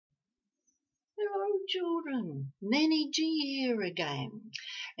Hello children, NannyG here again,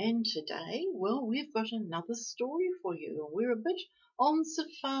 and today, well, we've got another story for you. We're a bit on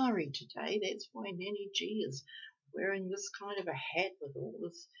safari today. That's why NannyG is wearing this kind of a hat with all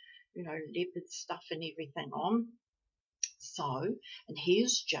this, leopard stuff and everything on. So, and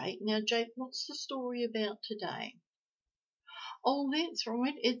here's Jake. Now Jake, what's the story about today? Oh, that's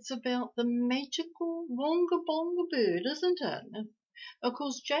right, it's about the magical Wonga Bonga bird, isn't it? Of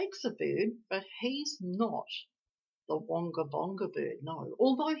course, Jake's a bird, but he's not the Wonga Bonga bird, no,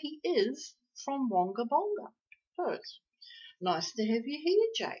 although he is from Wonga Bonga. So it's nice to have you here,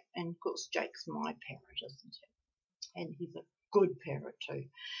 Jake. And of course, Jake's my parrot, isn't he? And he's a good parrot too.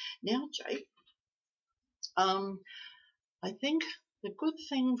 Now, Jake, I think the good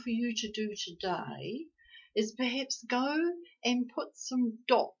thing for you to do today is perhaps go and put some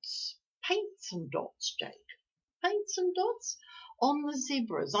dots, paint some dots, Jake. Paint some dots on the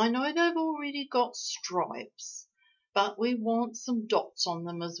zebras. I know they've already got stripes, but we want some dots on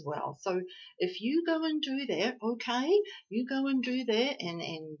them as well. So if you go and do that, okay, you go and do that, and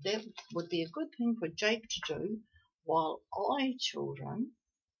that would be a good thing for Jake to do, while I, children,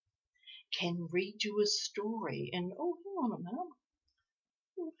 can read you a story. And, oh, hang on a minute.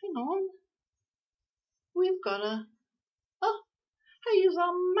 Oh, hang on. We've got he's a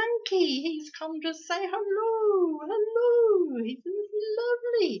monkey. He's come to say hello. Hello. He's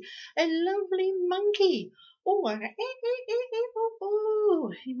lovely. A lovely monkey. Oh,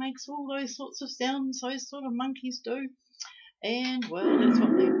 he makes all those sorts of sounds those sort of monkeys do. And, well, that's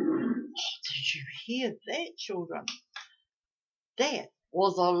what they... Oh, did you hear that, children? That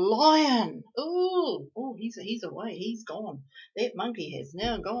was a lion. Oh, he's away. He's gone. That monkey has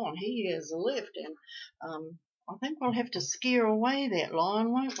now gone. He has left, and I think we'll have to scare away that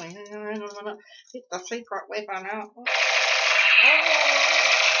lion, won't we? Hang on a minute. Get the secret weapon out. Oh.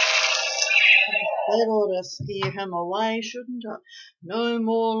 That ought to scare him away, shouldn't it? No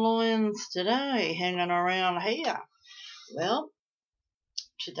more lions today hanging around here. Well,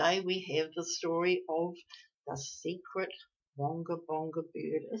 today we have the story of the secret Wonga Bonga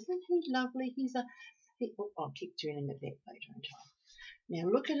bird. Isn't he lovely? I'll keep turning it that way, don't I? Now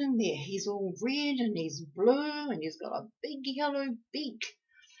look at him there. He's all red and he's blue and he's got a big yellow beak.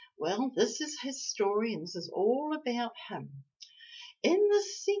 Well, this is his story and this is all about him. In the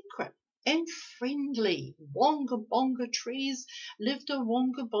secret and friendly Wonga Bonga trees lived a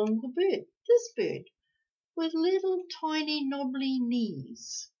Wonga Bonga bird. This bird with little tiny knobbly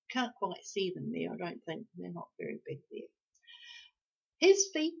knees. Can't quite see them there. I don't think they're not very big there. His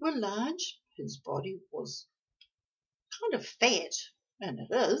feet were large. His body was kind of fat, and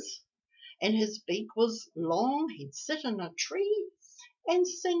it is, and his beak was long. He'd sit in a tree and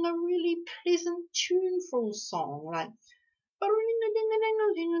sing a really pleasant tuneful song like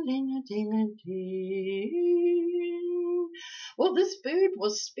ring-a-ding-a-ding-a-ding-a-ding-a-ding. Well, this bird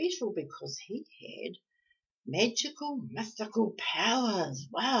was special because he had magical, mystical powers.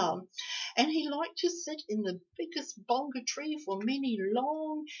 Wow. And he liked to sit in the biggest bonga tree for many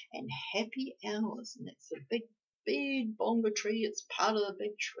long and happy hours. And it's a big bonga tree. It's part of the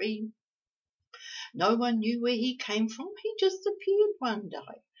big tree. No one knew where he came from. He just appeared one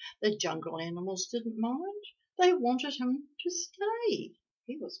day. The jungle animals didn't mind. They wanted him to stay.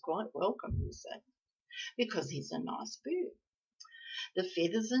 He was quite welcome, you say, because he's a nice bird. The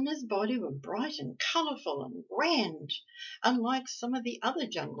feathers in his body were bright and colourful and grand, unlike some of the other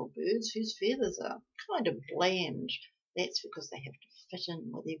jungle birds whose feathers are kind of bland. That's because they have to fit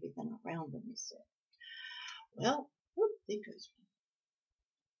in with everything around them, you see. Well, there goes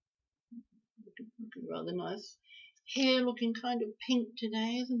looking rather nice. Hair looking kind of pink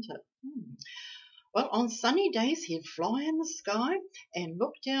today, isn't it? Well, on sunny days he'd fly in the sky and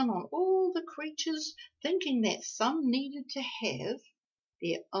look down on all the creatures, thinking that some needed to have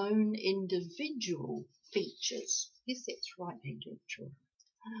their own individual features. Yes, that's right, they do, children.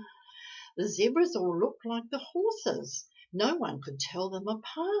 The zebras all looked like the horses. No one could tell them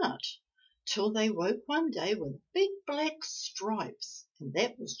apart, till they woke one day with big black stripes, and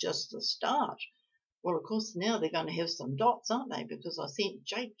that was just the start. Well, of course, now they're going to have some dots, aren't they, because I sent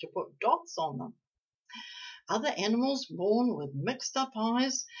Jake to put dots on them. Other animals born with mixed up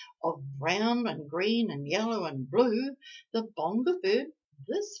eyes of brown and green and yellow and blue, the bonga bird,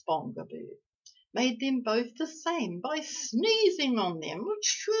 this bonga bird, made them both the same by sneezing on them.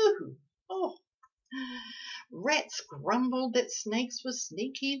 Achoo! Oh. Rats grumbled that snakes were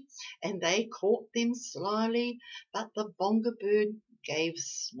sneaky and they caught them slyly, but the bonga bird gave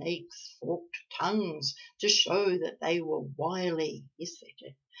snakes forked tongues to show that they were wily. Yes, they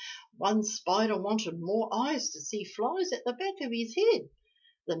did. One spider wanted more eyes to see flies at the back of his head,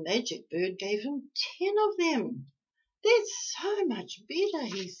 The magic bird gave him 10 of them. That's so much better,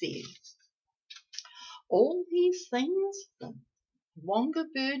 he said. All these things the Wonga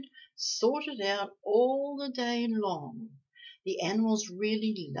bird sorted out all the day long. The animals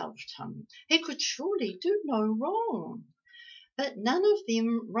really loved him. He could surely do no wrong. But none of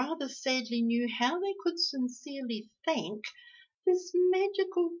them rather sadly knew how they could sincerely thank this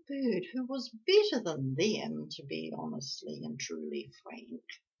magical bird who was better than them, to be honestly and truly frank.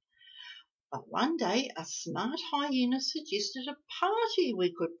 But one day a smart hyena suggested a party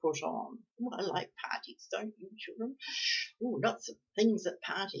we could put on. Well, I like parties, don't you, children? Oh, lots of things at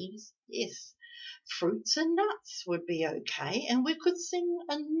parties. Yes, fruits and nuts would be okay, and we could sing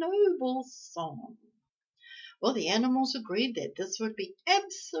a noble song. Well, the animals agreed that this would be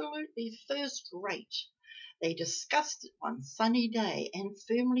absolutely first rate. They discussed it one sunny day and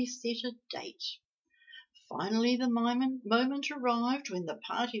firmly set a date. Finally, the moment arrived when the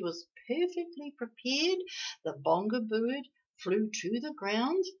party was perfectly prepared. The bonga bird flew to the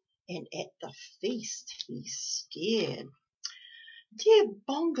ground, and at the feast he stared. Dear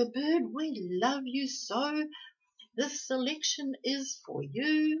bonga bird, we love you so. This selection is for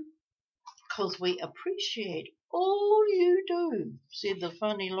you, 'cause we appreciate all you do, said the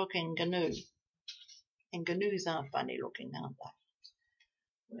funny-looking gnu. And gnus are funny-looking, aren't they?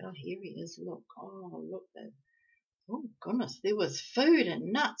 Well, here he is. Look. Oh, look. Oh, goodness. There was food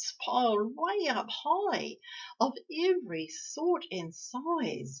and nuts piled way up high of every sort and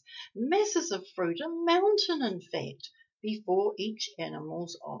size. Masses of fruit, a mountain, in fact, before each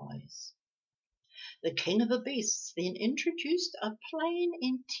animal's eyes. The king of the beasts then introduced a plain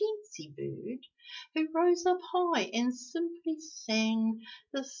and teensy bird who rose up high and simply sang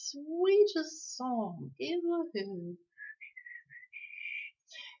the sweetest song ever heard.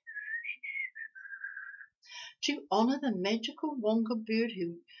 To honour the magical Wonga bird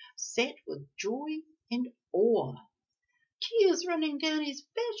who sat with joy and awe, tears running down his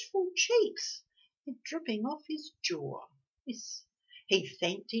bashful cheeks and dripping off his jaw. Yes. He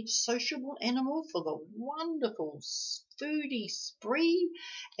thanked each sociable animal for the wonderful foodie spree.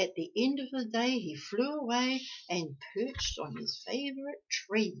 At the end of the day he flew away and perched on his favourite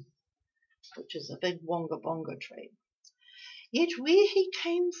tree, which is a big Wonga Bonga tree. Yet where he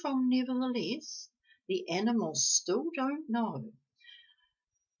came from, nevertheless, the animals still don't know.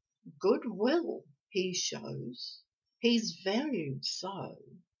 Goodwill he shows, he's valued so,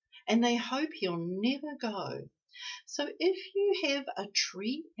 and they hope he'll never go. So if you have a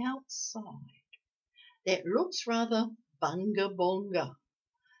tree outside that looks rather bunga bonga,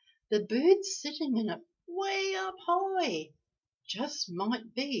 the bird sitting in it way up high just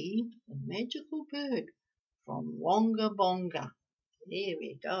might be the magical bird from Wonga Bonga. There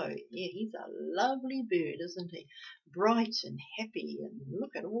we go. Yeah, he's a lovely bird, isn't he? Bright and happy, and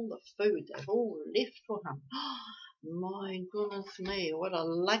look at all the food they've all left for him. My goodness me, what a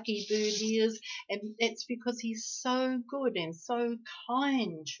lucky bird he is. And that's because he's so good and so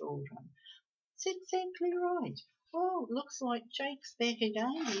kind, children. That's exactly right. Well, looks like Jake's back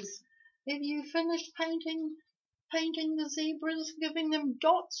again. Have you finished painting the zebras, giving them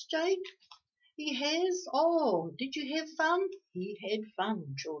dots, Jake? He has? Oh, did you have fun? He had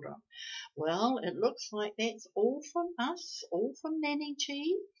fun, children. Well, it looks like that's all from us, all from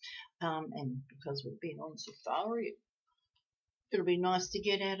NannyG. And because we've been on safari, it'll be nice to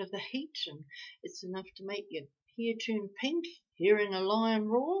get out of the heat, and it's enough to make your hair turn pink hearing a lion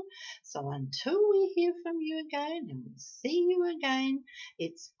roar. So until we hear from you again and we see you again,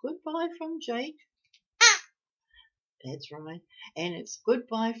 it's goodbye from Jake. That's right. And it's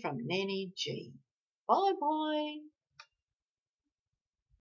goodbye from NannyG. Bye-bye.